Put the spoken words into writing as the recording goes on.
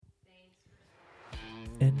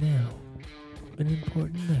an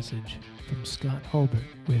important message from Scott Hulbert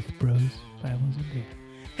with Bros, Bibles, and Beer.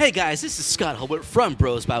 Hey guys, this is Scott Hulbert from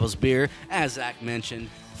Bros Bibles Beer. As Zach mentioned,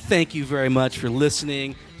 thank you very much for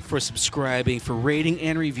listening, for subscribing, for rating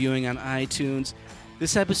and reviewing on iTunes.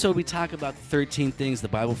 This episode we talk about the 13 things the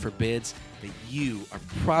Bible forbids that you are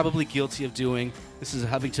probably guilty of doing. This is a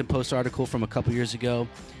Huffington Post article from a couple years ago.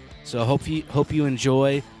 So hope you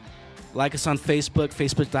enjoy. Like us on Facebook,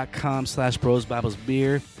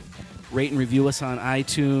 facebook.com/brosbiblesbeer. Rate and review us on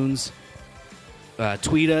iTunes.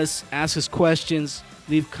 Tweet us, ask us questions,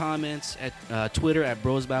 leave comments at Twitter at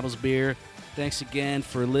brosbiblesbeer. Thanks again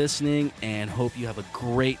for listening, and hope you have a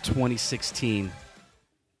great 2016.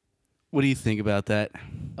 What do you think about that,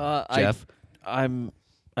 Jeff? I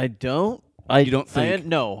don't. You don't think?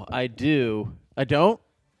 No, I do. I don't.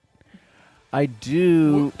 I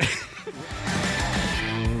do.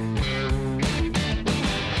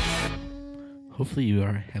 Hopefully you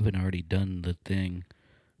haven't already done the thing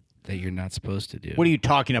that you're not supposed to do. What are you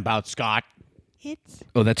talking about, Scott? It's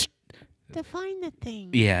Oh, that's... define the thing.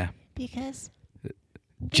 Yeah. Because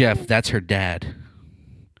Jeff, that's her dad.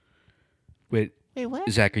 Wait, wait, what?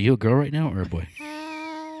 Zach, are you a girl right now or a boy?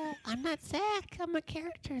 I'm not Zach. I'm a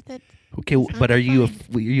character that Okay, but are you a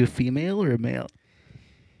female or a male?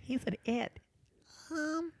 he's an it.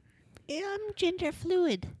 I'm gender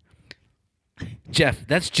fluid. Jeff,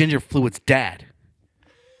 that's Ginger Fluid's dad.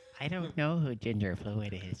 I don't know who gender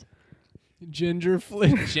fluid is. Ginger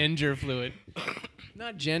fluid.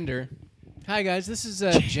 Not gender. Hi, guys. This is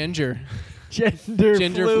Ginger. Gender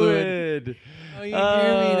fluid. Oh, you hear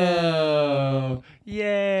me now.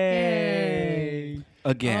 Yay.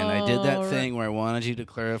 Again, I did that All right. thing where I wanted you to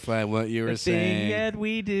clarify what you were The thing saying. that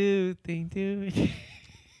we do.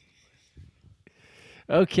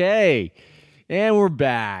 Okay. And we're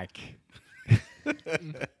back.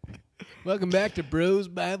 Welcome back to Bros,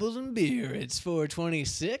 Bibles, and Beer. It's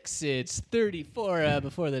 4:26. It's 34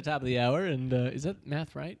 before the top of the hour. And is that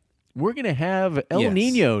math right? We're going to have El Yes,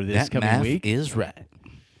 Nino this that coming math week. is right.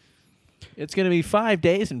 It's going to be 5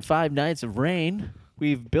 days and 5 nights of rain.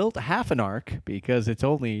 We've built half an ark because it's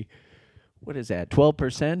only,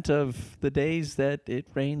 12% of the days that it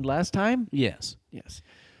rained last time? Yes. Yes.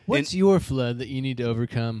 What's your flood that you need to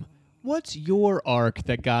overcome? What's your ark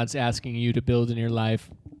that God's asking you to build in your life?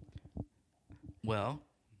 Well,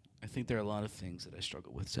 I think there are a lot of things that I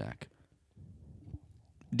struggle with, Zach.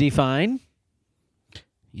 Define.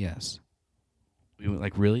 Yes.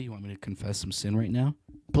 Really? You want me to confess some sin right now?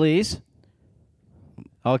 Please.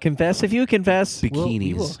 I'll confess if you confess. Bikinis.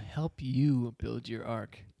 We will help you build your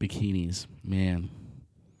ark. Bikinis. Man.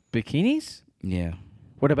 Bikinis? Yeah.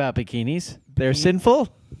 What about bikinis? They're sinful?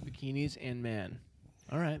 Bikinis and man.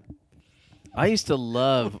 All right. I used to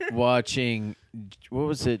love watching, what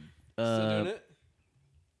was it? Who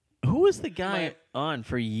was the guy on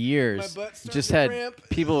for years? My butt started Just to had cramp.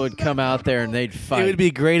 people would come out there and they'd fight. It would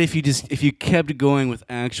be great if you kept going with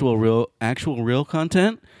actual real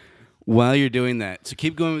content while you're doing that. So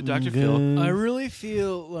keep going with Dr. Phil. I really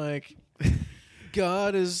feel like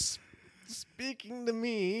God is speaking to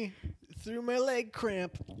me through my leg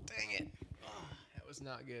cramp. Dang it. Oh, that was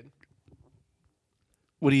not good.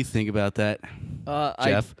 What do you think about that,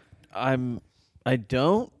 Jeff? I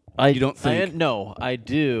don't. You don't think? No, I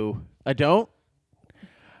do. I don't.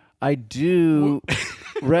 I do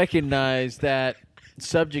recognize that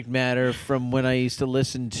subject matter from when I used to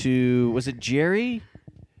listen to, was it Jerry?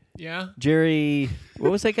 Yeah? Jerry,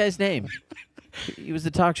 what was that guy's name? He was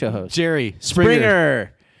the talk show host. Jerry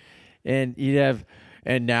Springer. And you'd have,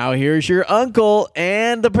 and now here's your uncle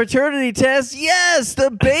and the paternity test. Yes,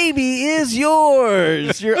 the baby is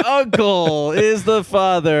yours. Your uncle is the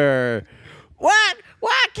father. What?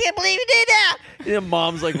 I can't believe you did that. And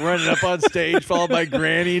mom's like running up on stage, followed by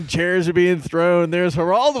Granny, and chairs are being thrown. There's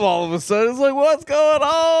Geraldo all of a sudden. It's like, what's going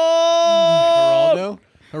on?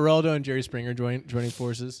 Geraldo and Jerry Springer joining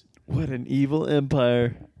forces. What an evil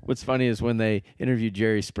empire. What's funny is when they interviewed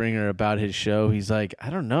Jerry Springer about his show, he's like, I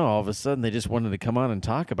don't know. All of a sudden, they just wanted to come on and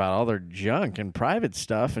talk about all their junk and private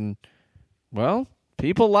stuff. And, well,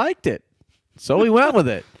 people liked it. So he went with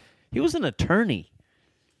it. He was an attorney.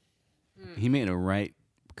 He made a right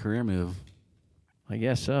career move. I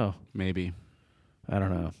guess so. Maybe. I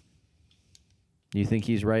don't know. You think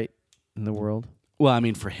he's right in the world? Well, I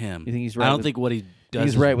mean, for him. You think he's right I don't with- think what he does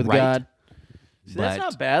He's is right with God. See, But- that's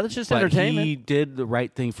not bad. That's just But entertainment. he did the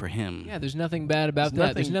right thing for him. Yeah, there's nothing bad about There's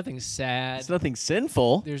that. There's nothing- nothing sad. It's nothing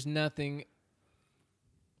sinful. There's nothing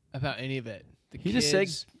about any of it. The He kids just said,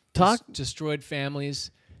 talk. destroyed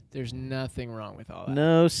families. There's nothing wrong with all that.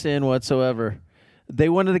 No sin whatsoever. They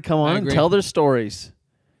wanted to come I on and agree. tell their stories.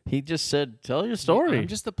 He just said, tell your story. I'm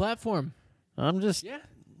just the platform. I'm just Yeah.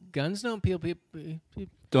 Guns don't peel people.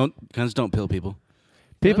 Guns don't kill people.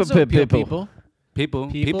 people, Guns don't peel people. People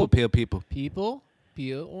kill people. People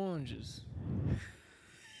peel oranges.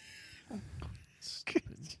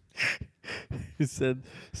 He said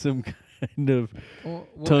some kind of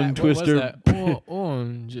What tongue was twister. that?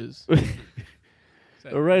 Oranges.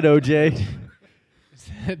 All right, OJ.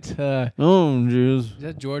 Oranges. Is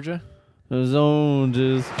that Georgia? Those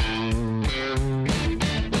oranges.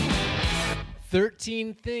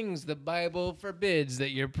 13 things the Bible forbids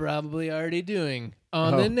that you're probably already doing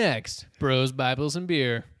on the next Bros, Bibles, and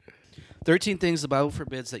Beer. 13 things the Bible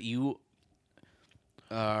forbids that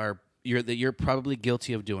you're probably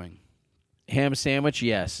guilty of doing. Ham sandwich,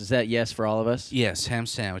 yes. Is that yes for all of us? Yes, ham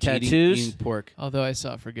sandwich. Tattoos? Eating pork. Although I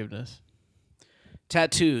sought forgiveness.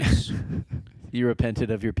 Tattoos. You repented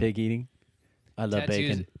of your pig eating? I love Tattoos.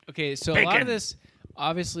 bacon. Okay, so a lot of this,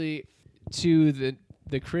 obviously, to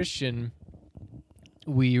the Christian,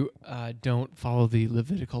 we don't follow the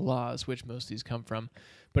Levitical laws, which most of these come from.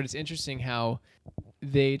 But it's interesting how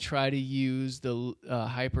they try to use the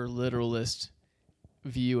hyper-literalist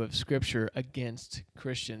view of Scripture against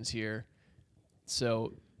Christians here.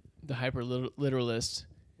 So the hyper-literalist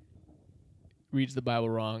reads the Bible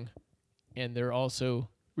wrong, and they're also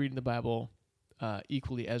reading the Bible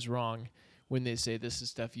equally as wrong when they say this is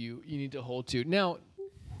stuff you need to hold to. Now,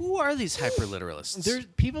 Who are these hyper-literalists? there's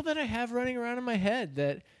people that I have running around in my head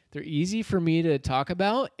that they're easy for me to talk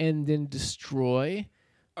about and then destroy.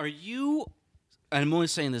 Are you... I'm only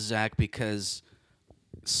saying this, Zach, because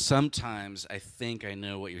sometimes I think I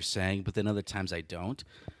know what you're saying, but then other times I don't.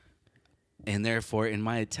 And therefore, in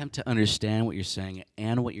my attempt to understand what you're saying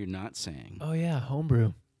and what you're not saying, Oh, yeah,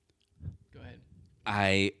 homebrew. Go ahead.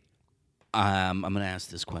 I'm going to ask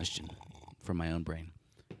this question from my own brain.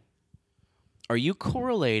 Are you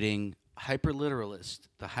correlating the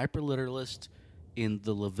hyperliteralist in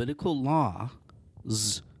the Levitical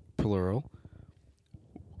laws, plural,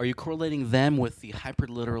 are you correlating them with the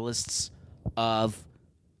hyperliteralists of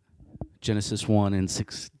Genesis 1 and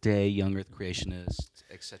 6-day young earth creationists,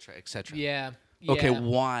 etc., etc.? Yeah. Okay, yeah.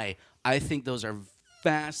 why? I think those are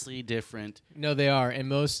vastly different. No, they are. And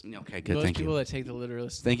most Okay, good, most thank people you. that take the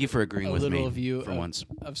literalist Thank you for agreeing with literal me view for once.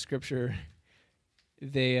 of Scripture,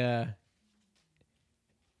 they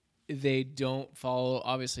don't follow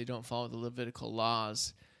the Levitical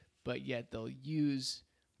laws, but yet they'll use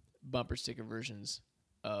bumper sticker versions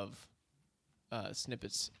of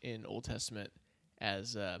snippets in Old Testament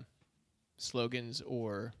as slogans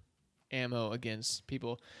or ammo against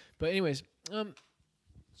people. But anyways,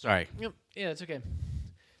 Sorry. yeah, it's okay.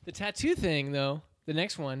 The tattoo thing, though, the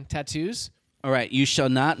next one, tattoos. All right, you shall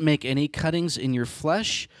not make any cuttings in your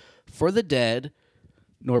flesh for the dead,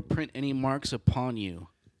 nor print any marks upon you.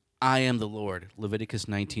 I am the Lord. Leviticus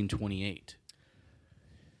 19:28.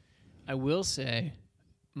 I will say,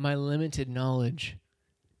 my limited knowledge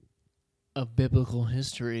of biblical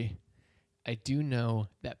history, I do know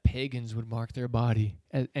that pagans would mark their body.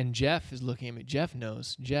 And Jeff is looking at me. Jeff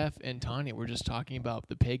knows. Jeff and Tanya were just talking about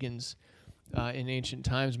the pagans in ancient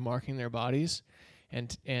times marking their bodies.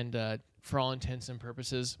 And for all intents and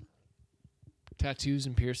purposes, tattoos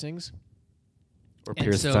and piercings. Or And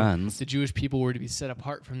pierced so sons. the Jewish people were to be set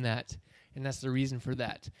apart from that, and that's the reason for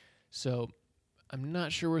that. So I'm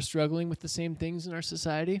not sure we're struggling with the same things in our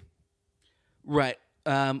society. Right.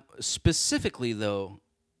 Specifically, though,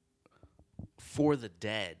 for the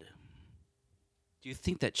dead, do you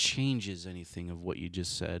think that changes anything of what you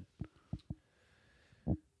just said?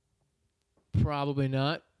 Probably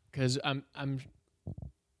not, because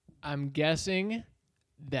I'm guessing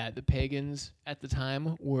that the pagans at the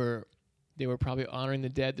time were probably honoring the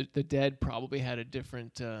dead. The dead probably had a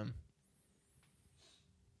different.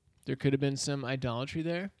 There could have been some idolatry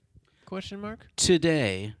there? Question mark.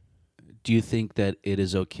 Today, do you think that it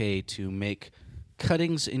is okay to make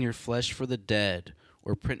cuttings in your flesh for the dead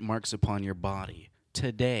or print marks upon your body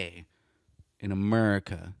today in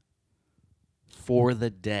America for the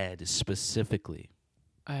dead specifically?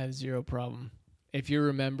 I have zero problem. If you're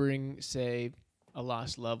remembering, say, a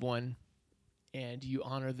lost loved one, and you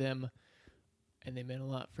honor them, and they meant a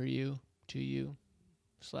lot for you, to you,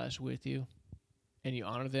 / with you, and you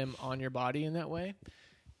honor them on your body in that way,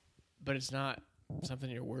 but it's not something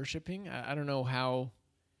you're worshiping. I don't know how.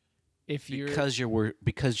 If you're Because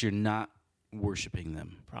you're not worshiping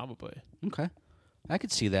them. probably. Okay, I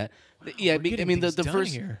could see that. Yeah, We're getting the things done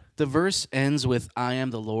verse here. the verse ends with "I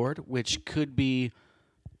am the Lord," which could be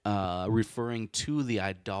referring to the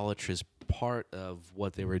idolatrous part of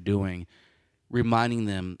what they were doing, reminding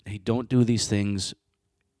them, "Hey, don't do these things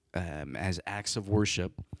as acts of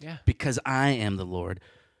worship, Yeah. because I am the Lord."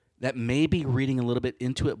 that may be reading a little bit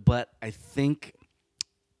into it, but I think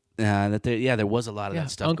that there was a lot of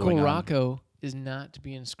that stuff Uncle going on. Rocco is not to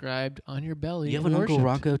be inscribed on your belly. You have and an Uncle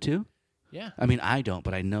worshipped. Rocco too? Yeah. I mean, I don't,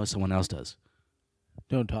 but I know someone else does.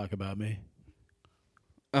 Don't talk about me.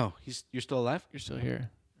 Oh, you're still alive? You're still here.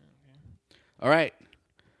 All right.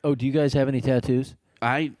 Oh, do you guys have any tattoos?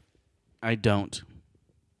 I don't.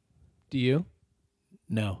 Do you?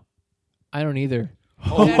 No. I don't either.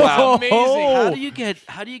 Oh, That is wow. amazing.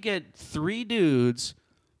 How do you get three dudes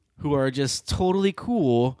who are just totally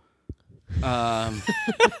cool,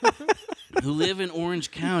 who live in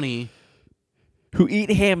Orange County Who eat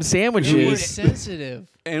ham You're sandwiches? sensitive.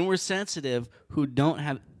 and we're sensitive, who don't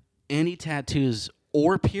have any tattoos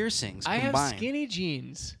or piercings I have combined? skinny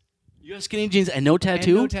jeans. You have skinny jeans and no And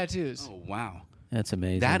tattoo? no tattoos. Oh, wow. That's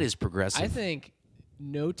amazing. That is progressive. I think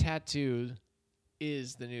no tattoo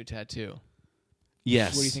is the new tattoo.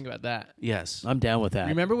 Yes. What do you think about that? Yes. I'm down with that.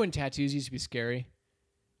 Remember when tattoos used to be scary?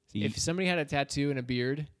 Ye- If somebody had a tattoo and a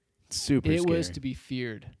beard, Super it scary. was to be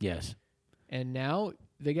feared. Yes. And now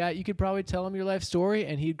you could probably tell him your life story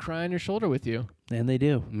and he'd cry on your shoulder with you. And they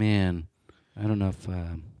do. Man, I don't know if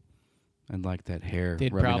I'd like that hair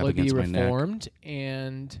They'd rubbing up probably be against my neck. reformed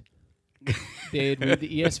and they'd read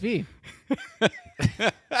the ESV.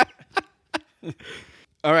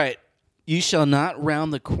 All right. You shall not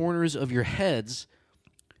round the corners of your heads,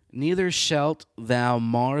 neither shalt thou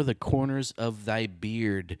mar the corners of thy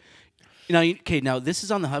beard. Now this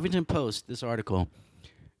is on the Huffington Post, this article.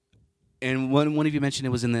 And one of you mentioned it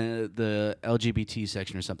was in the LGBT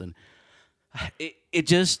section or something. It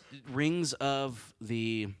just rings of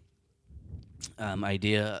the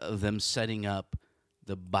idea of them setting up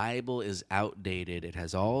the Bible is outdated. It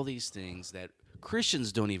has all these things that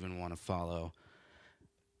Christians don't even want to follow.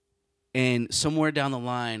 And somewhere down the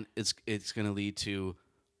line, it's going to lead to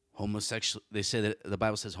homosexual. They say that the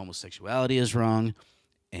Bible says homosexuality is wrong,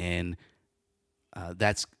 and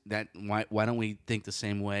that's that. Why don't we think the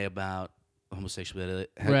same way about homosexuality,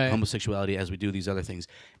 Right. homosexuality as we do these other things?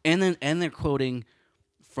 And they're quoting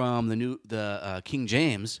from the King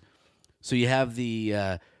James. So you have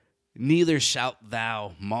the neither shalt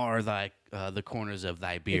thou mar thy the corners of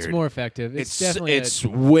thy beard. It's more effective. It's definitely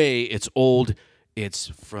It's old. It's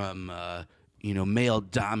from male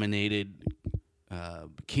dominated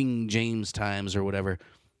King James times or whatever.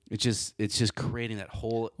 It's just creating that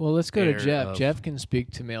whole. well, let's go to air Jeff. of- Jeff can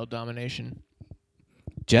speak to male domination.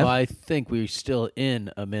 Jeff. Well, I think we're still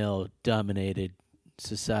in a male-dominated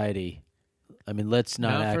society. I mean, let's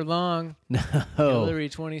not act. for long. No. Hillary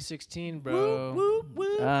 2016, bro.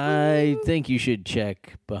 I think you should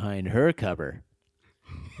check behind her cover.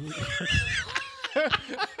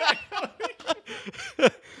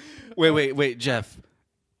 Wait, Jeff.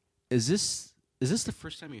 Is this the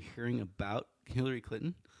first time you're hearing about Hillary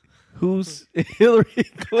Clinton? Who's Hillary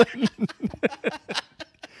Clinton?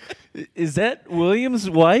 Is that William's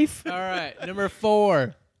wife? All right, number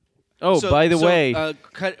 4. Oh, by the way,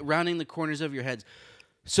 rounding the corners of your heads.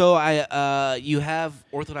 So you have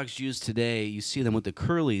Orthodox Jews today. You see them with the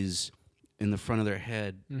curlies in the front of their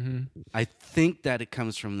head. Mm-hmm. I think that it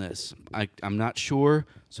comes from this. I'm not sure,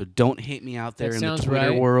 so don't hate me out there That in the sounds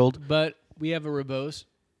Twitter right. world. But we have a rebose.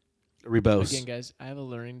 Rebose. Again, guys, I have a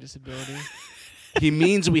learning disability. He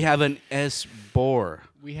means we have an S-bore.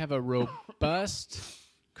 We have a robust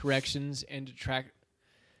corrections and detract.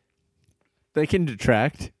 they can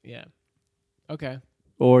detract, Yeah. Okay.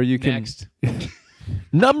 or you can. Next.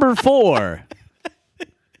 Number 4.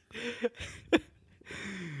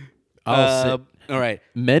 I'll say All right.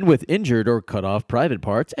 men with injured or cut off private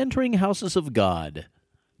parts entering houses of God.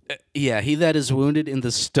 Yeah, he that is wounded in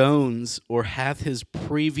the stones or hath his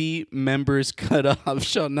privy members cut off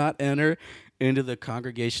shall not enter into the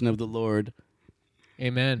congregation of the Lord.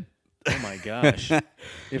 Amen. Oh my gosh!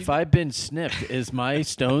 If I've been snipped, is my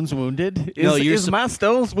stones wounded? No, is my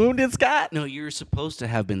stones wounded, Scott? No, you're supposed to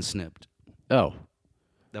have been snipped. Oh,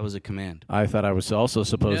 That was a command. I thought I was also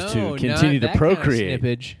supposed No, to continue not to that kind of procreate.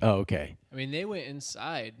 snippage. Oh, okay. I mean, they went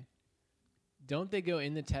inside. Don't they go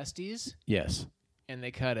in the testes Yes, and they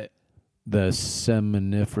cut it? the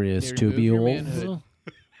seminiferous They remove your tubules. manhood.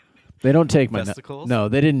 They don't take my Testicles? No,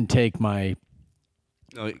 they didn't take my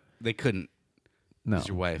No, they couldn't. no. Because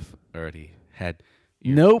your wife already had.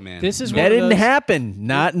 Your Nope. man. This is That one of didn't those- happen.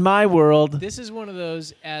 Not in my world. This is one of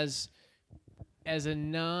those as a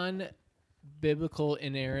non-biblical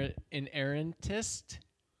inerrantist,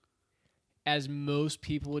 as most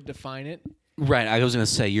people would define it. Right. I was going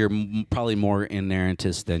to say you're probably more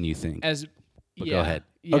inerrantist than you think. As But yeah, go ahead.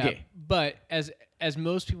 Yeah, Okay. but as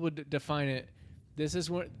most people would define it, this is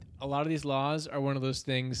what a lot of these laws are. One of those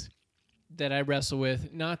things that I wrestle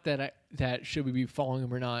with. Not that should we be following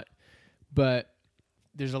them or not, but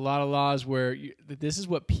there's a lot of laws where this is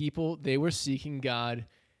what they were seeking God,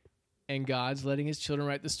 and God's letting his children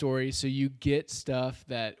write the story. So you get stuff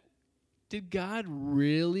that, did God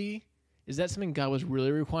really, is that something God was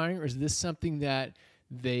really requiring, or is this something that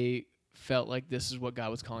they felt like this is what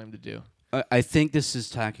God was calling them to do? I think this is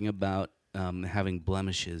talking about having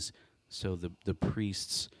blemishes. So the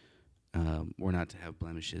priests were not to have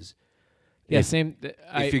blemishes. Yeah, If- same.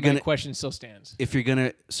 if you're my gonna- question still stands. If you're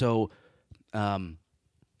gonna,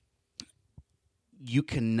 you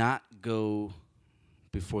cannot go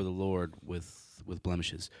before the Lord with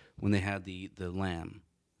blemishes. When they had the lamb,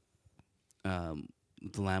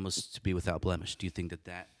 the lamb was to be without blemish. Do you think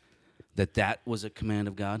that was a command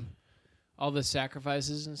of God? All the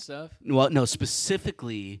sacrifices and stuff. Well, no,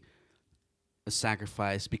 specifically a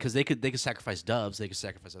sacrifice, because they could sacrifice doves, they could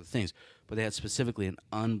sacrifice other things, but they had specifically an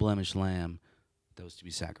unblemished lamb that was to be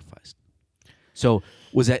sacrificed. So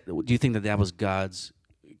do you think that was God's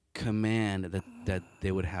command that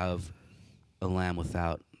they would have a lamb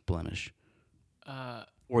without blemish?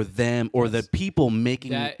 Or the people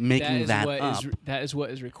making that up? That is what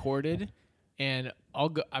is recorded, and I'll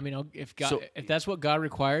go. I mean, if that's what God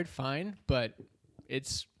required, fine. But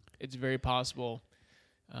it's very possible,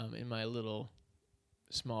 in my little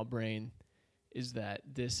small brain, is that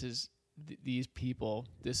this is these people.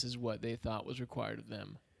 This is what they thought was required of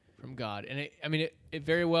them from God, and it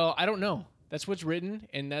very well. I don't know. That's what's written,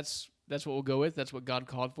 and that's what we'll go with. That's what God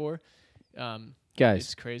called for. Guys,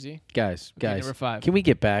 It's crazy. Guys, number 5. Can we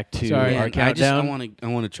get back to Sorry. our Man, countdown? I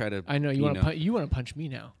want to try to. I know you want to punch me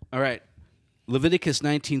now. All right. Leviticus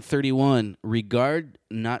 19:31. Regard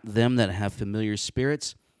not them that have familiar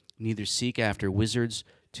spirits, neither seek after wizards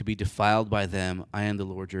to be defiled by them. I am the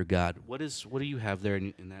Lord your God. What do you have there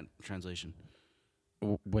in that translation?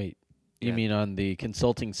 Wait, you Yeah. mean on the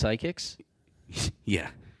consulting psychics?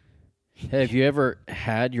 Yeah. Have you ever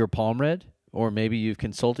had your palm read? Or maybe you've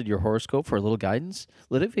consulted your horoscope for a little guidance?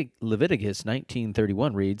 Leviticus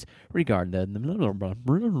 19:31 reads, regard them.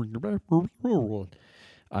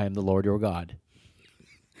 I am the Lord your God.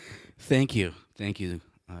 Thank you,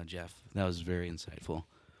 Jeff. That was very insightful.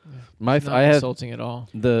 Not I have consulting at all.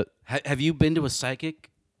 Have you been to a psychic?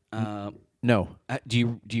 no.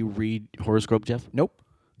 Do you read horoscope, Jeff? Nope.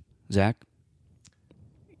 Zach?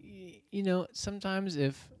 Sometimes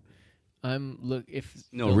if the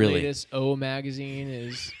really. latest O magazine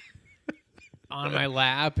is on my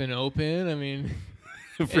lap and open, I mean,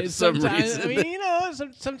 For some sometimes, reason. I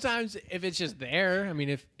mean, sometimes if it's just there, I mean,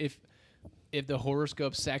 if the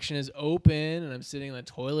horoscope section is open and I'm sitting in the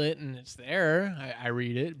toilet and it's there, I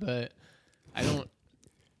read it, but I don't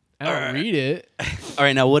read it. All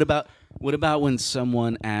right, now what about when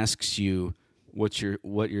someone asks you what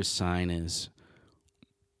your sign is?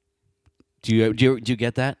 Do you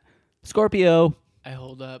get that? Scorpio. I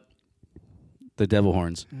hold up The devil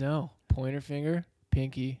horns. pointer finger,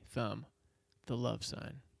 pinky, thumb, the love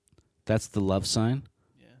sign. That's the love sign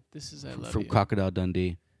Yeah, this is I love from you. Crocodile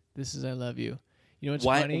Dundee. This is I love you. You know what's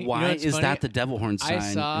Why funny? is that the devil horn I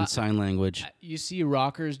sign saw- in sign language? You see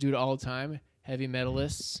rockers do it all the time, heavy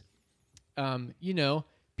metalists.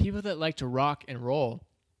 People that like to rock and roll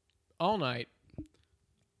all night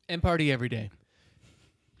and party every day.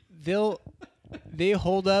 They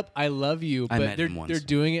hold up I love you, I but met him once. they're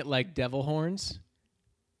doing it like devil horns.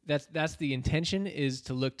 That's the intention, is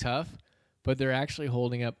to look tough, but they're actually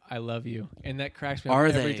holding up I love you. And that cracks me up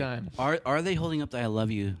every time. Are they holding up the I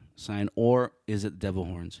love you sign, or is it devil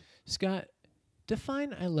horns? Scott,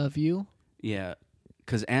 define I love you. Yeah,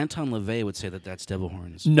 because Anton LaVey would say that that's devil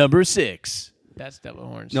horns. Number 6. That's devil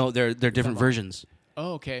horns. No, they're different versions.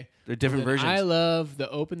 Oh, okay. They're different Then versions. I love the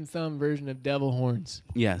open thumb version of devil horns.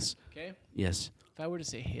 Yes, Okay? yes. If I were to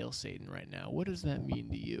say Hail Satan right now, what does that mean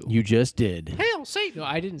to you? You just did. Hail Satan! No,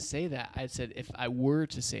 I didn't say that. I said if I were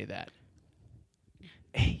to say that.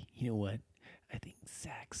 Hey, you know what? I think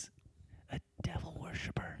Zach's a devil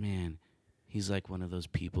worshiper. Man, he's like one of those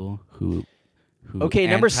people who Okay,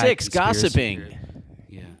 number 6, anti-conspiracy gossiping. theory.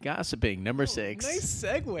 Yeah. Gossiping, number 6. Nice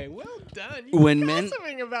segue. Well done. When men-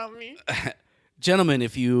 gossiping about me. Gentlemen,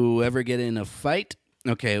 if you ever get in a fight,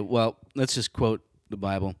 okay, well, let's just quote the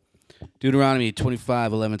Bible. Deuteronomy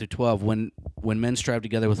 25:11-12. When men strive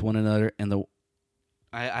together with one another, and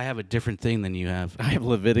I have a different thing than you have. I have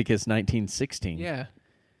Leviticus 19:16. Yeah.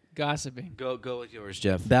 Gossiping. Go with yours,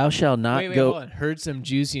 Jeff. Thou shalt not Wait, go. hold on. Heard some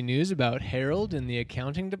juicy news about Harold in the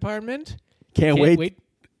accounting department? Can't wait.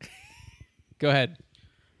 Go ahead.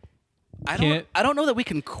 I don't know that we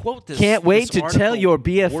can quote this. Can't wait this to tell article your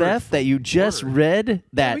BFF word that you just word. read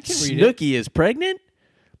that we can read it. Snooki is pregnant.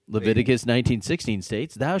 Leviticus 19:16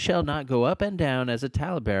 states, "Thou shalt not go up and down as a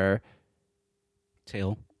talebearer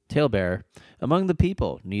talebearer among the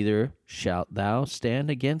people, neither shalt thou stand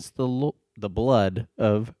against the blood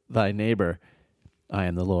of thy neighbor. I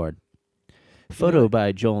am the Lord." Photo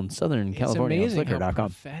by Joel in Southern California on It's amazing how Flickr.com.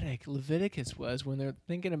 prophetic Leviticus was when they're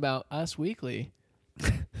thinking about Us Weekly.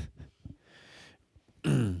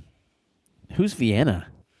 Who's Vienna?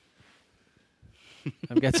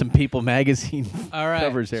 I've got some People magazine All right.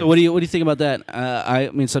 covers here. So what do you think about that? I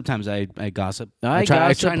mean, sometimes I gossip. I try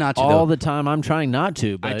gossip not to all though. the time. I'm trying not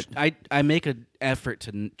to, but I make an effort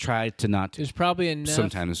to try to not to. There's probably enough.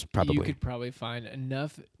 Sometimes, probably. You could probably find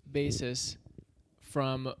enough basis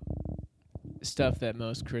from stuff that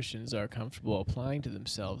most Christians are comfortable applying to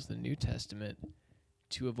themselves, the New Testament,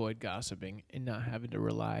 to avoid gossiping and not having to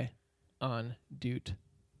rely on Dute.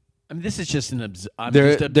 I mean, this is just an I'm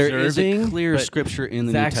There just observing. is a clear but scripture in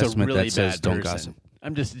the Zach's New Testament a really that says bad don't person.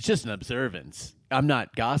 gossip. It's just an observance. I'm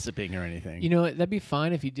not gossiping or anything. You know, that'd be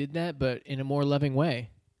fine if you did that, but in a more loving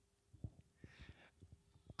way.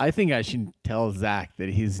 I think I should tell Zach that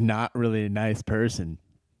he's not really a nice person.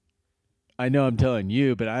 I know I'm telling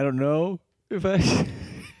you, but I don't know if I should.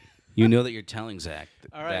 You know that you're telling Zach.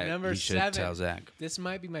 All right, that number he should 7. tell Zach. This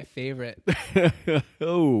might be my favorite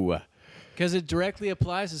Oh. because it directly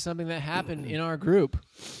applies to something that happened in our group.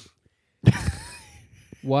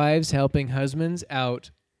 Wives helping husbands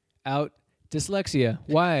out dyslexia.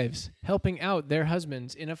 Wives helping out their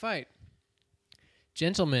husbands in a fight.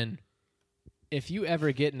 Gentlemen, if you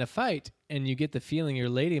ever get in a fight and you get the feeling your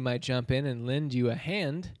lady might jump in and lend you a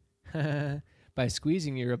hand by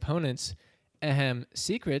squeezing your opponent's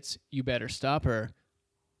secrets, you better stop her.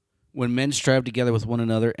 When men strive together with one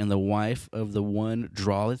another, and the wife of the one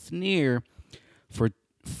draweth near, for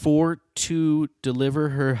to deliver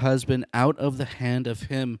her husband out of the hand of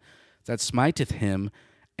him that smiteth him,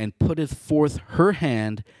 and putteth forth her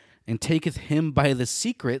hand, and taketh him by the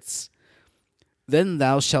secrets, then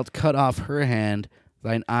thou shalt cut off her hand,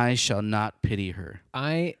 thine eye shall not pity her.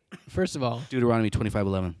 First of all, Deuteronomy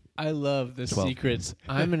 25:11. I love the 12. secrets.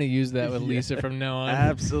 I'm going to use that with Lisa from now on.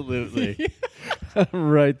 Absolutely.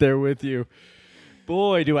 I'm right there with you.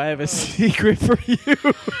 Boy, do I have a secret for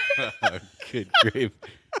you. Good grief.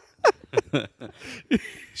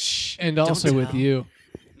 And also with you.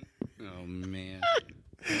 Oh, man.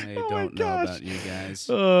 I don't know about you guys.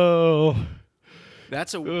 Oh.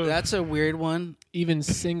 That's a weird one. Even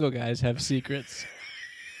single guys have secrets.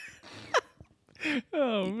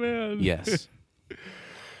 Oh, man. Yes.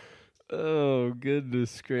 Oh,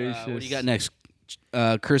 goodness gracious. What do you got next?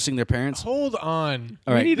 Cursing their parents? Hold on.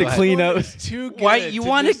 All right, We need go to ahead. clean up. It's too good. Why you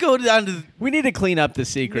want to just- go down to? We need to clean up the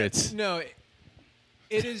secrets. No,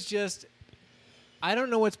 it is just. I don't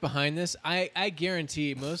know what's behind this. I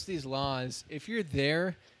guarantee most of these laws, if you're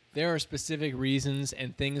there are specific reasons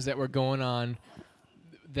and things that were going on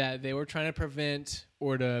that they were trying to prevent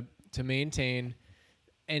or to maintain.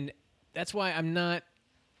 And that's why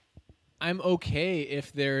I'm okay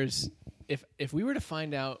if there's if we were to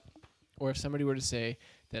find out, or if somebody were to say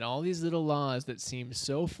that all these little laws that seem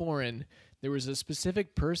so foreign, there was a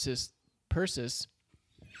specific purpose.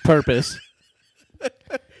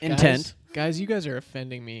 Intent. Guys, you guys are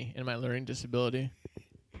offending me in my learning disability.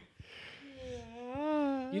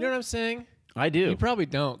 You know what I'm saying? I do. You probably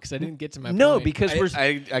don't, because I didn't get to my No, point. because we're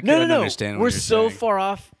I no, couldn't no. understand what We're you're so saying. far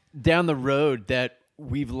off down the road that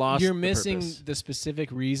we've lost. you're the missing purpose. the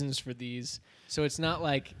specific reasons for these. So it's not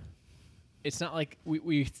like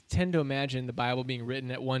we tend to imagine the Bible being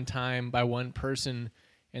written at one time by one person,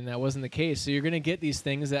 and that wasn't the case. So you're going to get these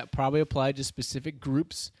things that probably apply to specific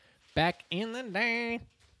groups back in the day.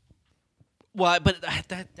 Well, but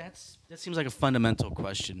that seems like a fundamental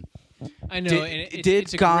question. I know, Did- and it's, did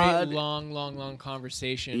it's a God- great long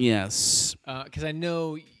conversation. Yes. Because I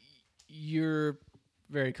know you're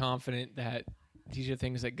very confident that these are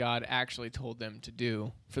things that God actually told them to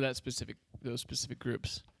do for those specific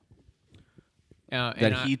groups. That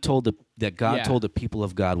God Yeah. told the people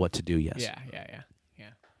of God what to do. Yes. Yeah.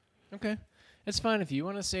 Okay, it's fine if you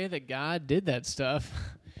want to say that God did that stuff,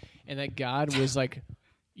 and that God was like,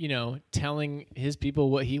 telling His people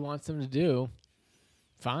what He wants them to do.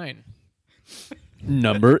 Fine.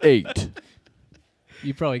 Number 8.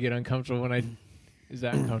 You probably get uncomfortable when I. Is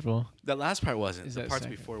that uncomfortable? The last part wasn't. Is The that parts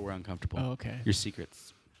second? before were uncomfortable. Oh, okay. Your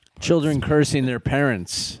secrets. Children cursing their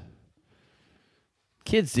parents.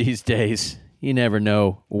 Kids these days, you never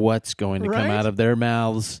know what's going to come Right? out of their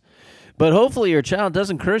mouths. But hopefully your child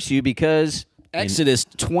doesn't curse you because Exodus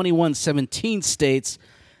 21:17 states,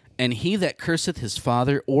 "And he that curseth his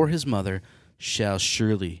father or his mother shall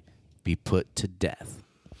surely be put to death."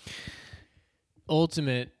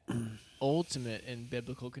 Ultimate ultimate in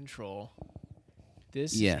biblical control.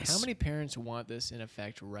 This Yes. how many parents want this in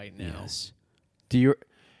effect right now? Yes. Do you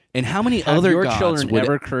And how many have other your gods children would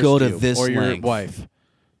ever cursed go to you this or your length? wife?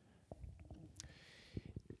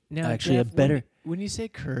 Now, Actually, a Jeff, better- when you say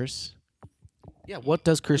curse, Yeah, what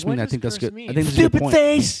does curse What mean? I does think that's curse good. mean? I think that's a good Stupid point.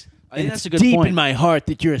 face. I think And that's it's a good deep point. in my heart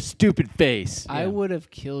that you're a stupid face. I would have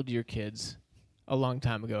killed your kids a long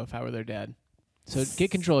time ago if I were their dad. So get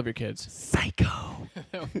control of your kids. Psycho.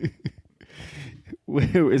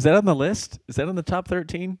 Is that on the list? Is that on the top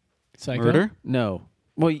 13? Psycho? Murder? No.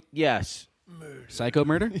 Well, yes. Psycho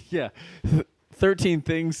murder? Yeah. 13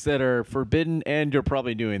 things that are forbidden and you're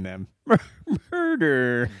probably doing them.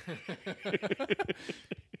 Murder.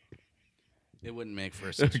 It wouldn't make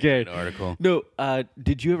for such Okay. a good article. No,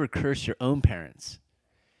 did you ever curse your own parents?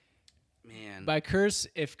 Man. By curse,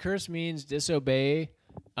 if curse means disobey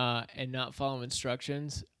and not follow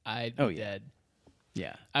instructions, I'd be Oh, yeah. dead.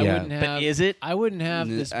 Yeah. I Yeah. wouldn't have. But is it? I wouldn't have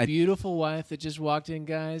N- this I- beautiful wife that just walked in,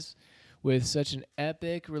 guys, with such an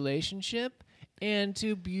epic relationship, and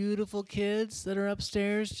two beautiful kids that are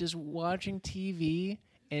upstairs just watching TV,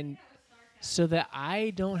 and so that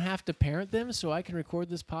I don't have to parent them, so I can record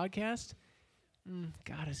this podcast.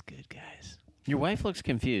 God is good, guys. Your wife looks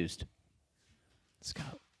confused.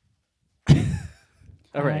 Scott.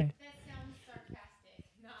 All right. That sounds sarcastic,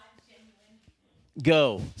 not genuine.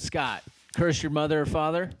 Go, Scott. Curse your mother or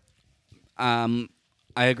father? I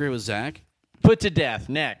agree with Zach. Put to death.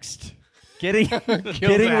 Next. Getting Zach.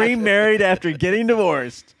 remarried after getting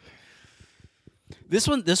divorced. This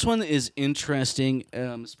one is interesting,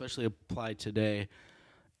 especially applied today.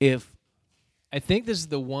 If I think this is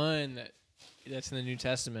the one that's in the New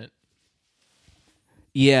Testament.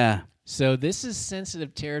 yeah, So this is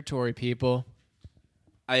sensitive territory, people.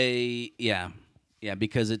 yeah,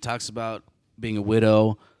 because it talks about being a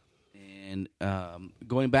widow and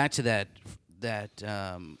going back to that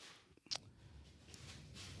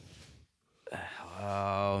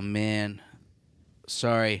oh man,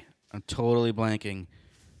 sorry, I'm totally blanking.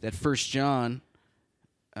 That First John,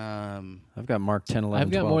 I've got Mark 10, 11,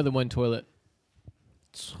 I've got 12. more than one toilet.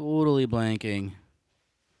 totally blanking.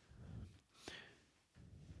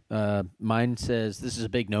 Mine says this is a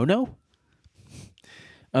big no-no.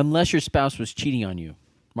 Unless your spouse was cheating on you.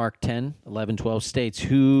 Mark 10, 11, 12 states,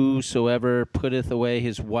 whosoever putteth away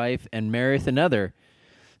his wife and marrieth another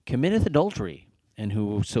committeth adultery, and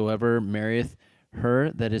whosoever marrieth her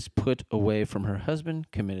that is put away from her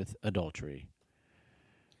husband committeth adultery.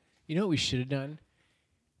 You know what we should have done?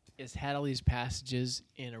 Is had all these passages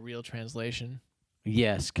in a real translation.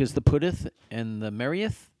 Yes, because the putteth and the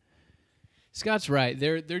marrieth. Scott's right.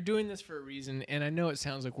 They're doing this for a reason, and I know it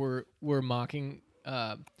sounds like we're mocking.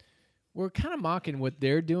 We're kind of mocking what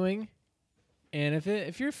they're doing, and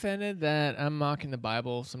if you're offended that I'm mocking the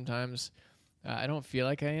Bible, sometimes I don't feel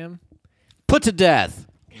like I am. Put to death.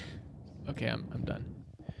 Okay, I'm done.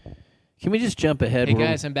 Can we just jump ahead? Hey We're-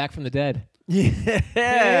 guys, I'm back from the dead. Yeah.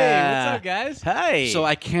 Hey, what's up, guys? Hey. So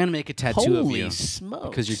I can make a tattoo of Holy you smokes.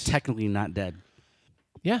 because you're technically not dead.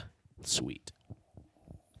 Yeah, Sweet.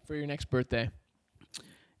 for your next birthday.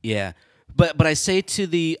 Yeah. But I say to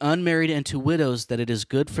the unmarried and to widows that it is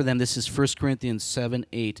good for them. This is 1 Corinthians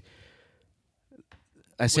 7:8.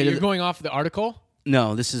 I say Wait, to you're going off the article?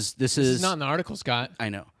 no, this is This is not in the article, Scott. I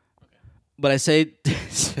know. But I say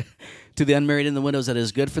to the unmarried and the widows that it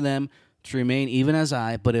is good for them to remain even as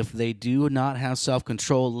I, but if they do not have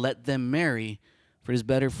self-control, let them marry, for it is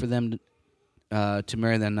better for them to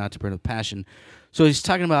marry than not to burn with passion. So he's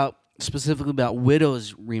talking about specifically about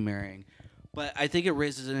widows remarrying. But I think it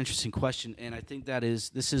raises an interesting question, and I think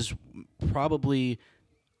this is probably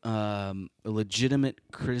a legitimate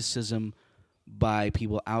criticism by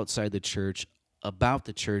people outside the church about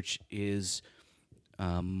the church is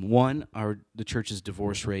one, the church's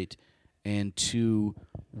divorce rate, and two,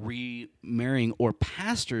 remarrying or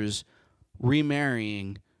pastors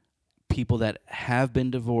remarrying people that have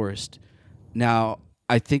been divorced. Now,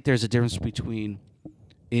 I think there's a difference between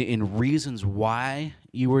in reasons why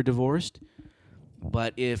you were divorced.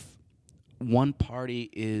 But if one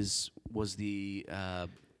party was the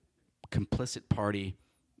complicit party,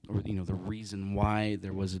 or the reason why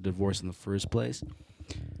there was a divorce in the first place,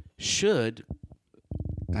 should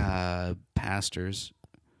pastors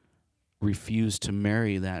refuse to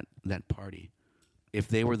marry that party if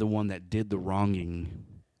they were the one that did the wronging?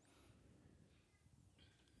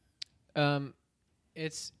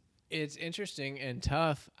 It's interesting and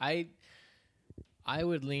tough. I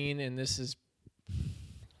would lean, and this is,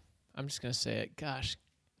 I'm just gonna say it. Gosh,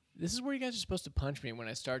 this is where you guys are supposed to punch me when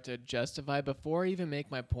I start to justify. Before I even make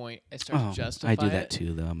my point, I start to justify. I do that it.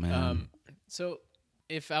 too, though, man. So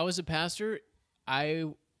if I was a pastor,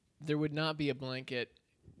 there would not be a blanket.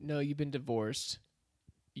 No, you've been divorced.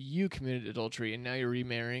 You committed adultery, and now you're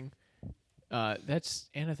remarrying. That's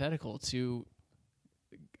antithetical to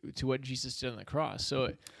what Jesus did on the cross.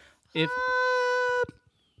 So, if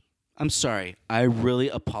I'm sorry, I really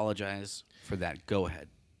apologize for that. Go ahead.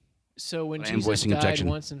 so, when I am Jesus voicing died objection.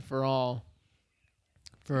 once and for all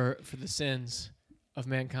for the sins of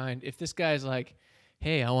mankind, if this guy's like,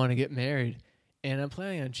 "Hey, I want to get married, and I'm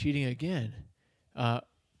planning on cheating again,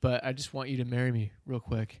 but I just want you to marry me real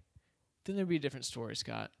quick," then there'd be a different story,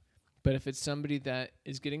 Scott. But if it's somebody that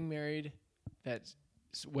is getting married, that's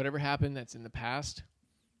whatever happened that's in the past,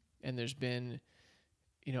 and there's been,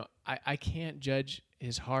 I can't judge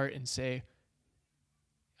his heart and say,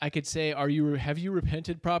 I could say, have you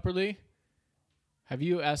repented properly? Have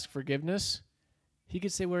you asked forgiveness? He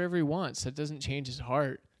could say whatever he wants. That doesn't change his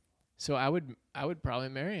heart. So I would probably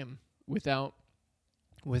marry him without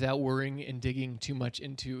worrying and digging too much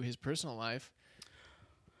into his personal life.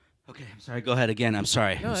 Okay, I'm sorry. Go ahead again. I'm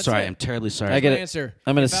sorry. No, I'm that's sorry. it. I'm terribly sorry. I get My it. answer.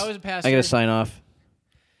 I'm gonna. If I was a pastor, I gotta sign off.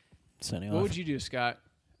 Signing what off. would you do, Scott?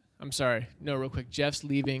 I'm sorry. No, real quick. Jeff's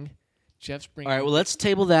leaving. Jeff's bringing. All right, well, let's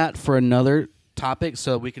table that for another topic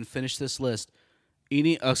so we can finish this list.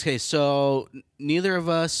 Okay, so neither of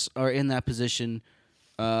us are in that position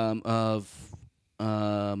of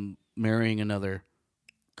marrying another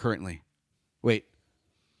currently. Wait.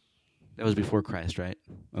 That was before Christ, right?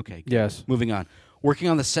 Okay. Yes. Moving on. Working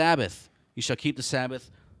on the Sabbath. You shall keep the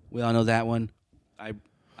Sabbath. We all know that one. I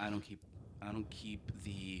don't keep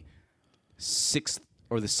the 6th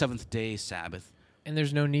or the 7th day Sabbath. And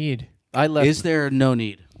there's no need. I left. Is there no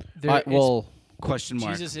need? Well, Question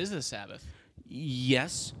mark. Jesus is the Sabbath.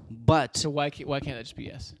 Yes, but So why can't that just be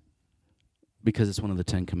yes? because it's one of the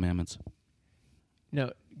 10 commandments.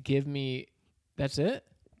 No, give me. That's it.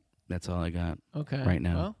 That's all I got. Okay. Right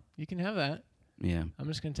now. Well, you can have that. Yeah. I'm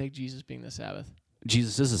just gonna take Jesus being the Sabbath.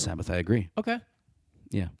 Jesus is the Sabbath. I agree. Okay.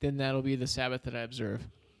 Yeah. Then that'll be the Sabbath that I observe.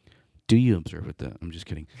 Do you observe it, though? I'm just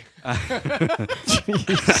kidding.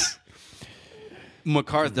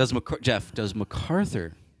 Jeff, does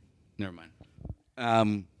MacArthur... Never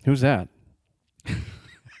mind. who's that?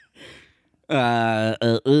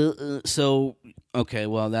 So, okay,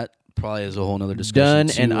 well, that probably is a whole nother discussion. Done.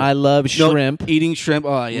 And too. I love No, shrimp. eating shrimp.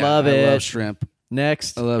 Oh, yeah. Love I it. love shrimp.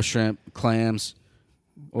 Next. I love shrimp. Clams.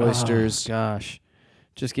 Oysters. Oh, gosh.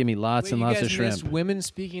 Just give me lots Wait, and you lots guys of shrimp. missed women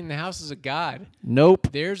speaking in the houses of God. Nope.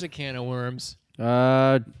 There's a can of worms.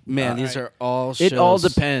 Man, All these right. are all shows. It all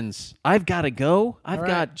depends. I've got to go. I've All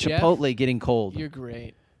got right, Jeff, Chipotle getting cold. You're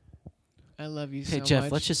great. I love you Hey, so Jeff,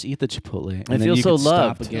 much. let's just eat the Chipotle. And I then feel you so can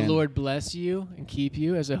stop loved. again. The Lord bless you and keep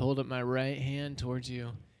you as I hold up my right hand towards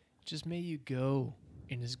you. Just may you go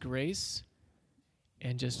in His grace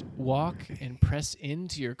and just walk and press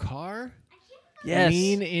into your car. Yes.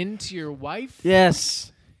 Lean into your wife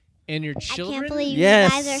Yes. and your I children. can't believe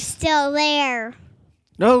Yes. you guys are still there.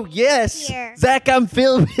 No, yes. Here. Zach, I'm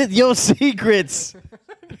filled with your secrets.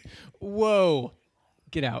 Whoa.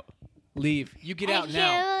 Get out. Leave. You get out I now.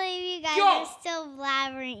 can't believe you guys Go. are still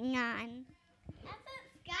blabbering on. That's what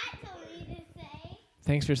Scott told me to say.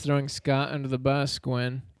 Thanks for throwing Scott under the bus,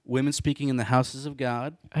 Gwen. Women speaking in the houses of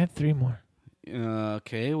God. I have 3 more.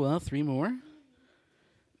 Okay, well, 3 more.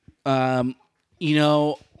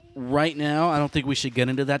 Right now, I don't think we should get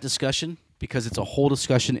into that discussion because it's a whole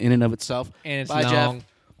discussion in and of itself. And it's Bye, long. Jeff.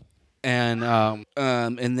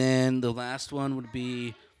 And then the last one would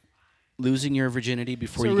be losing your virginity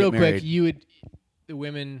before So you real get married. quick, you would the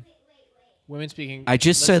women speaking. I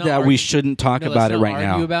just let's said not that argue- we shouldn't talk no, about let's it not right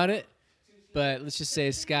argue now. about it. But let's just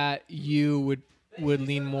say, Scott, you would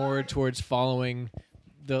lean more towards following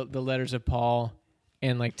the letters of Paul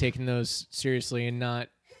and like taking those seriously and not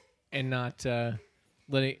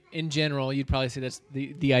letting. In general, you'd probably say that's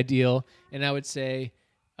the ideal, and I would say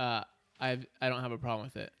I don't have a problem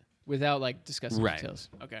with it without like discussing Right. details.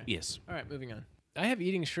 Okay. Yes. All right, moving on. I have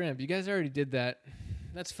eating shrimp. You guys already did that.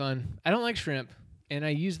 That's fun. I don't like shrimp, and I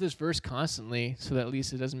use this verse constantly so that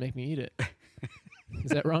Lisa doesn't make me eat it.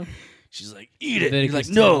 Is that wrong? She's like, eat it. You're Leviticus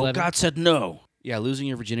like, no, 10:11. God said no. Yeah, losing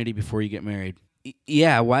your virginity before you get married.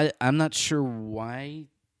 Yeah, why? I'm not sure why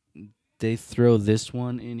they throw this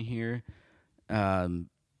one in here. But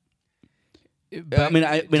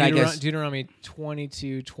I guess- Deuteronomy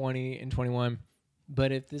 22, 20, and 21.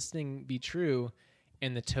 But if this thing be true,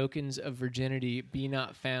 and the tokens of virginity be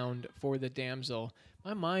not found for the damsel,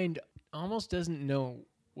 my mind almost doesn't know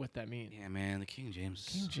what that means. Yeah, man, the King James.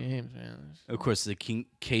 King James, man. Of course, the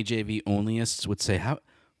KJV onlyists would say, "How?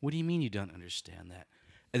 What do you mean you don't understand that?"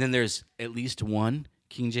 And then there's at least one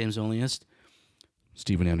King James onlyist,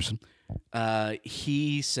 Stephen Anderson,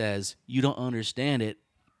 he says you don't understand it,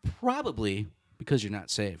 probably because you're not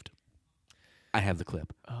saved. I have the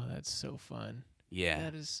clip. Oh, that's so fun. Yeah,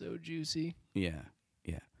 That is so juicy. yeah.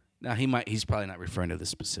 Now he's probably not referring to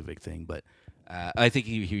this specific thing, but I think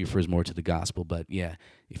he refers more to the gospel. But yeah,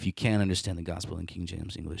 if you can't understand the gospel in King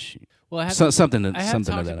James English, Well, I have something I have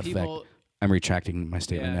to talked that to effect. people. I'm retracting my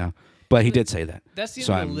statement Yeah. now, but he did say that. That's the end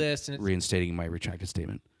So of I'm the list, and it's, reinstating my retracted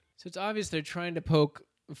statement. so it's obvious they're trying to poke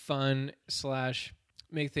fun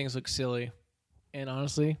 / make things look silly. And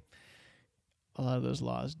honestly, a lot of those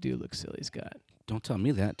laws do look silly, Scott. Don't tell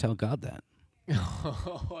me that. Tell God that.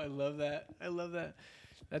 Oh, I love that. I love that.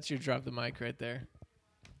 That's your drop the mic right there.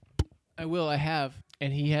 I will. I have.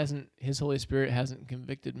 And he hasn't, his Holy Spirit hasn't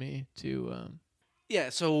convicted me to,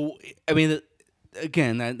 Yeah. So I mean,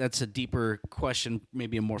 again, that's a deeper question,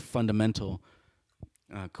 maybe a more fundamental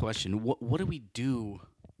question. What do we do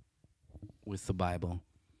with the Bible?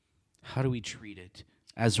 How do we treat it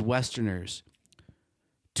as Westerners?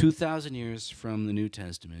 2,000 years from the New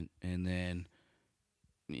Testament, and then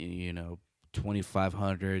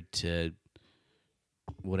 2,500 to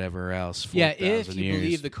whatever else. yeah, 4,000 if you years.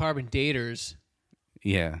 believe the carbon daters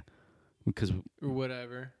Yeah, because or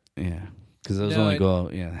whatever. those No, only go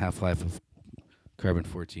half-life of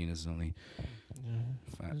carbon-14 is only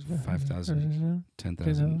 5,000,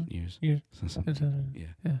 10,000 years. Years. So, yeah.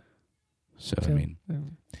 Yeah. So I mean,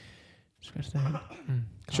 Scratch that.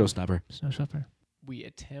 showstopper. Snowshopper. We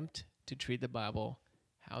attempt to treat the Bible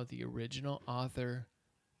how the original author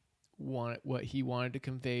what he wanted to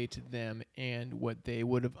convey to them and what they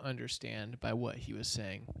would have understand by what he was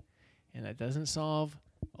saying. And that doesn't solve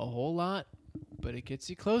a whole lot, but it gets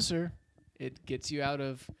you closer. It gets you out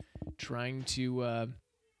of trying to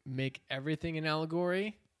make everything an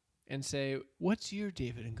allegory and say, what's your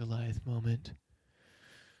David and Goliath moment?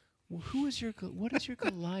 Well, what is your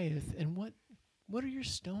Goliath, and what are your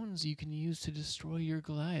stones you can use to destroy your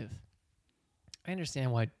Goliath? I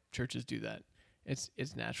understand why churches do that.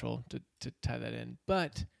 It's natural to tie that in,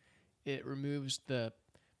 but it removes the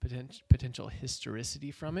potential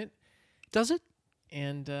historicity from it. Does it?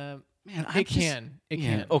 And Man, it can.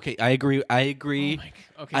 Okay, I agree. Oh my,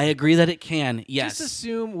 okay. I agree that it can. Yes. Just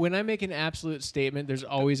assume when I make an absolute statement, there's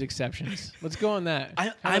always exceptions. Let's go on that.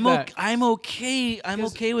 I'm okay. I'm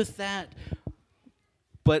okay with that.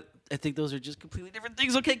 But I think those are just completely different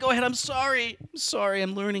things. Okay, go ahead. I'm sorry.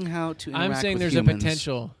 I'm learning how to interact I'm saying with there's humans. a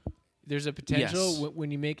potential. There's a potential Yes. when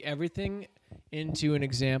you make everything into an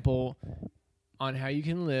example on how you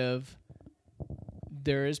can live.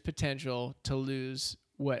 There is potential to lose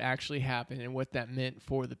what actually happened and what that meant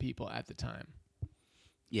for the people at the time.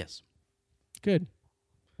 Yes. Good.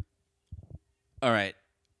 All right.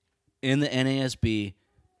 In the NASB,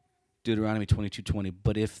 Deuteronomy 22:20.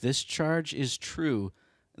 But if this charge is true,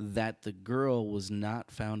 that the girl was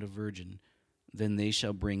not found a virgin, then they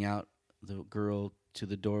shall bring out the girl to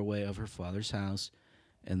the doorway of her father's house,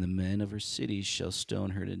 and the men of her cities shall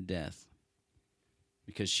stone her to death,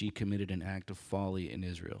 because she committed an act of folly in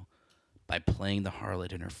Israel by playing the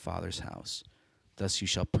harlot in her father's house. Thus you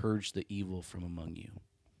shall purge the evil from among you.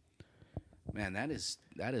 Man, that is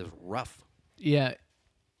rough. Yeah.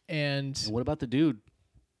 And what about the dude?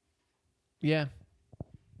 yeah.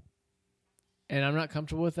 And I'm not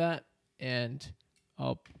comfortable with that, and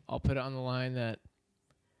I'll put it on the line that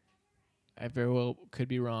I very well could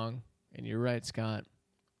be wrong, and you're right, Scott.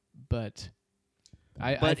 But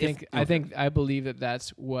I believe that that's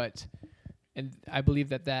what, and I believe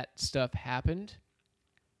that stuff happened.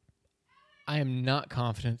 I am not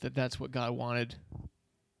confident that that's what God wanted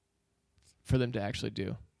for them to actually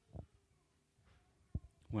do.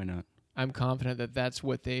 Why not? I'm confident that that's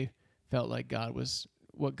what they felt like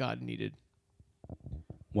what God needed.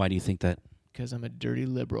 Why do you think that? Because I'm a dirty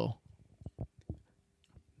liberal.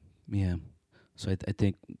 Yeah. So I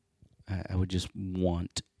think I would just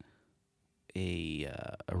want a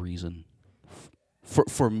reason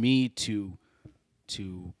for me to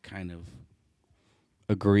kind of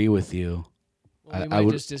agree with you. Well, we I might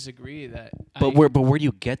would just disagree that. But where do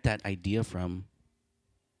you get that idea from?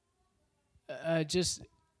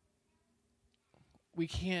 We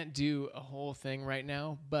can't do a whole thing right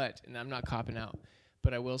now, and I'm not copping out,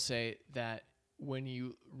 but I will say that when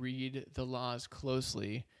you read the laws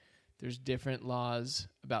closely, there's different laws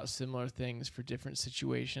about similar things for different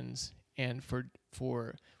situations, and for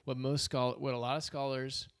what a lot of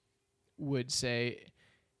scholars would say,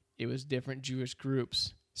 it was different Jewish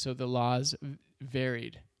groups, so the laws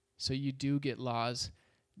varied. So you do get laws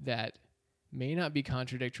that may not be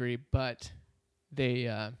contradictory, but they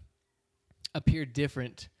appear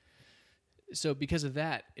different so because of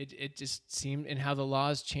that, it just seemed, and how the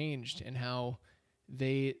laws changed, and how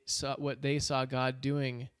they saw what they saw God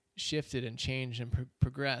doing shifted and changed and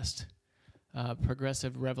progressed.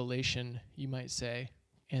 Progressive revelation, you might say.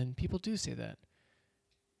 And people do say that.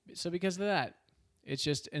 So because of that, it's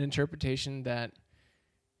just an interpretation that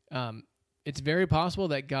it's very possible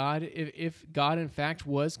that God, if God in fact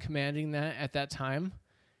was commanding that at that time,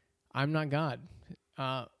 I'm not God.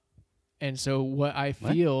 And so what I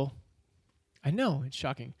feel, I know, it's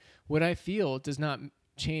shocking. What I feel does not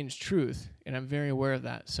change truth, and I'm very aware of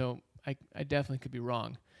that. So I definitely could be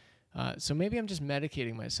wrong. So maybe I'm just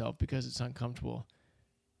medicating myself because it's uncomfortable.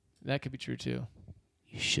 That could be true too.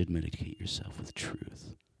 You should medicate yourself with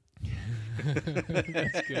truth.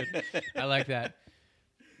 That's good. I like that.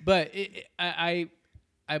 But I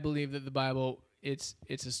believe that the Bible, it's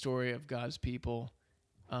a story of God's people,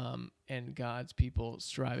 and God's people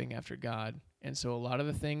striving after God. And so a lot of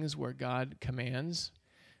the things where God commands,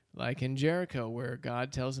 like in Jericho, where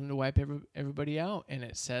God tells them to wipe everybody out, and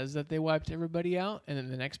it says that they wiped everybody out, and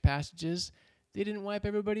then the next passages, they didn't wipe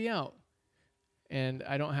everybody out. And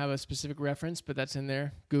I don't have a specific reference, but that's in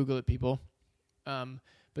there. Google it, people.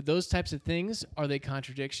 But those types of things, are they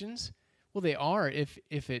contradictions? Well, they are if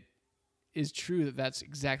it is true that that's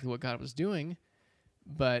exactly what God was doing.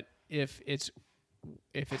 But if it's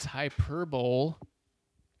hyperbole,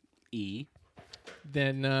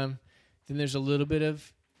 then there's a little bit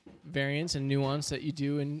of variance and nuance that you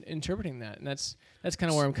do in interpreting that. And that's kind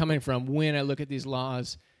of where I'm coming from when I look at these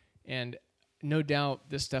laws. And no doubt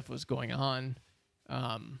this stuff was going on,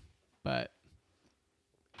 but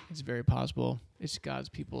it's very possible it's God's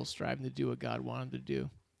people striving to do what God wanted them to do,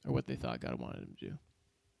 or what they thought God wanted them to do.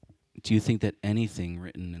 Do you think that anything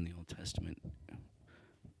written in the Old Testament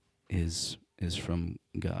is from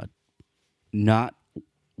God? Not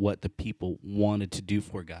what the people wanted to do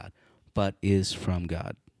for God, but is from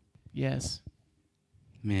God? Yes.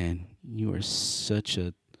 Man, you are such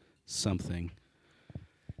a something.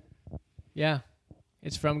 Yeah.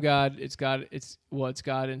 It's from God. It's God. It's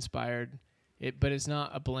God inspired. But it's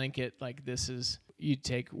not a blanket like this is, you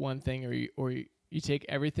take one thing or you take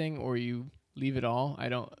everything or you leave it all. I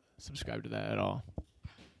don't subscribe to that at all.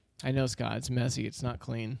 I know it's God. It's messy. It's not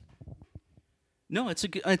clean. No, it's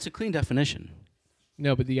a clean definition.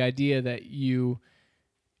 No, but the idea that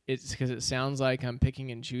it's because it sounds like I'm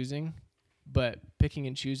picking and choosing, but picking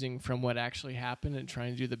and choosing from what actually happened and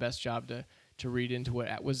trying to do the best job to read into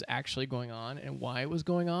what was actually going on and why it was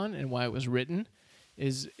going on and why it was written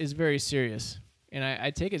is very serious. And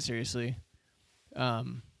I take it seriously.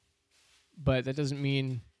 But that doesn't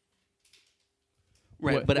mean...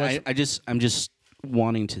 Right, but I'm just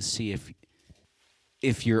wanting to see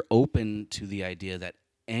if you're open to the idea that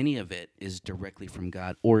any of it is directly from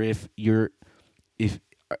God, or if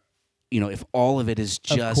all of it is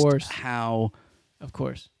just how. Of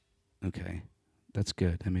course. Okay, that's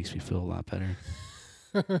good. That makes me feel a lot better.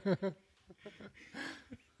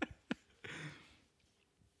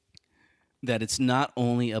 That it's not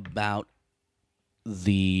only about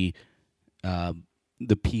the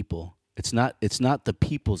people. It's not the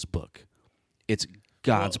people's book. It's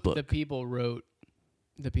God's book. The people wrote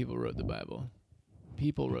the Bible.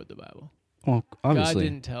 People wrote the Bible. Well, obviously, God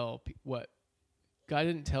didn't tell God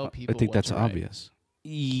didn't tell people. I think that's obvious.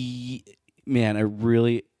 Man, I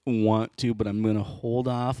really want to, but I'm going to hold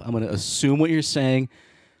off. I'm going to assume what you're saying.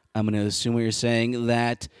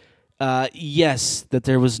 That yes, that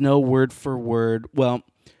there was no word for word. Well,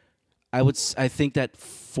 I think that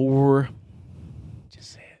for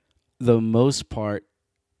Just say it. the most part,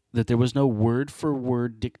 that there was no word for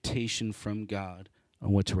word dictation from God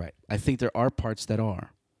on what to write. I think there are parts that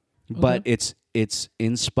are, but it's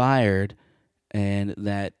inspired, and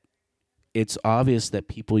that it's obvious that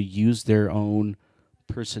people use their own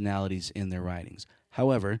personalities in their writings.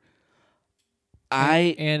 However,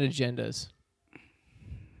 and agendas.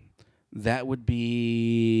 That would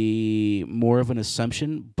be more of an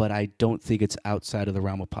assumption, but I don't think it's outside of the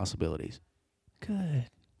realm of possibilities. Good.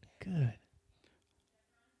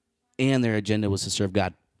 And their agenda was to serve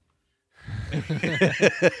God. All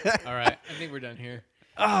right, I think we're done here.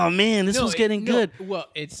 Oh man, this was getting good. Well,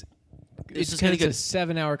 it's This is because getting it's good.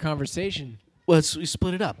 a 7-hour conversation. Well, we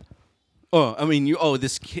split it up. Oh, I mean,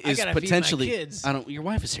 this is gotta feed my potentially. kids. Your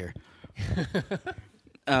wife is here.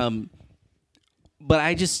 But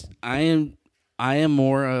I am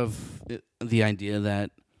more of the idea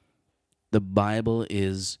that the Bible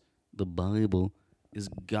is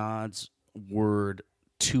God's word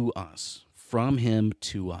to us, from Him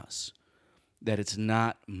to us. That it's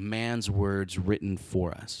not man's words written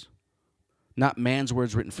for us. Not man's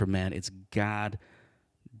words written for man. It's God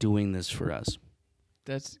doing this for us.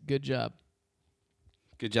 That's good job.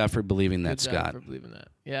 Good job for believing that, Good job Scott. for believing that.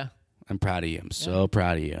 Yeah. I'm proud of you. I'm so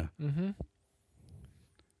proud of you. Mm-hmm.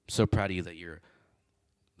 So proud of you that you're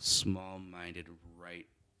small-minded,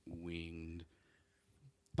 right-winged,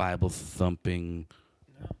 Bible-thumping,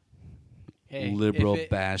 Hey,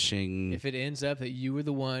 liberal-bashing. If it ends up that you were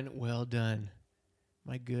the one, well done,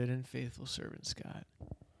 my good and faithful servant Scott.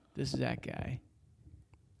 This is that guy.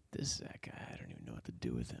 This is that guy. I don't even know what to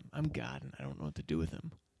do with him. I'm God, and I don't know what to do with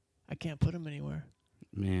him. I can't put him anywhere.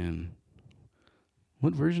 Man,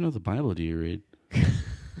 what version of the Bible do you read?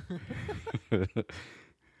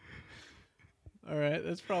 All right,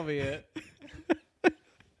 that's probably it.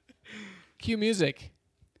 Cue music.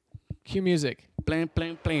 Cue music. Blam,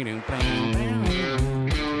 blam, blam, blam.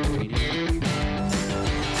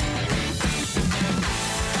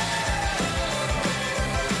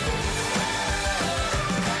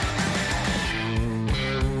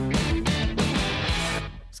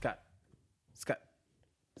 Scott. Scott.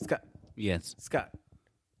 Scott. Yes. Scott.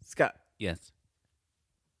 Scott. Yes.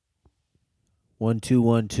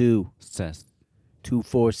 1212 Seth.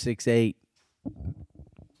 2468.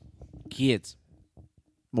 Kids.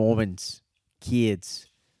 Mormons, kids,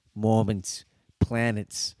 Mormons,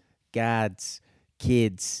 planets, gods,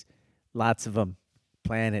 kids, lots of them,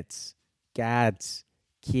 planets, gods,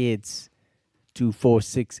 kids,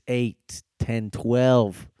 2468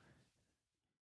 1012.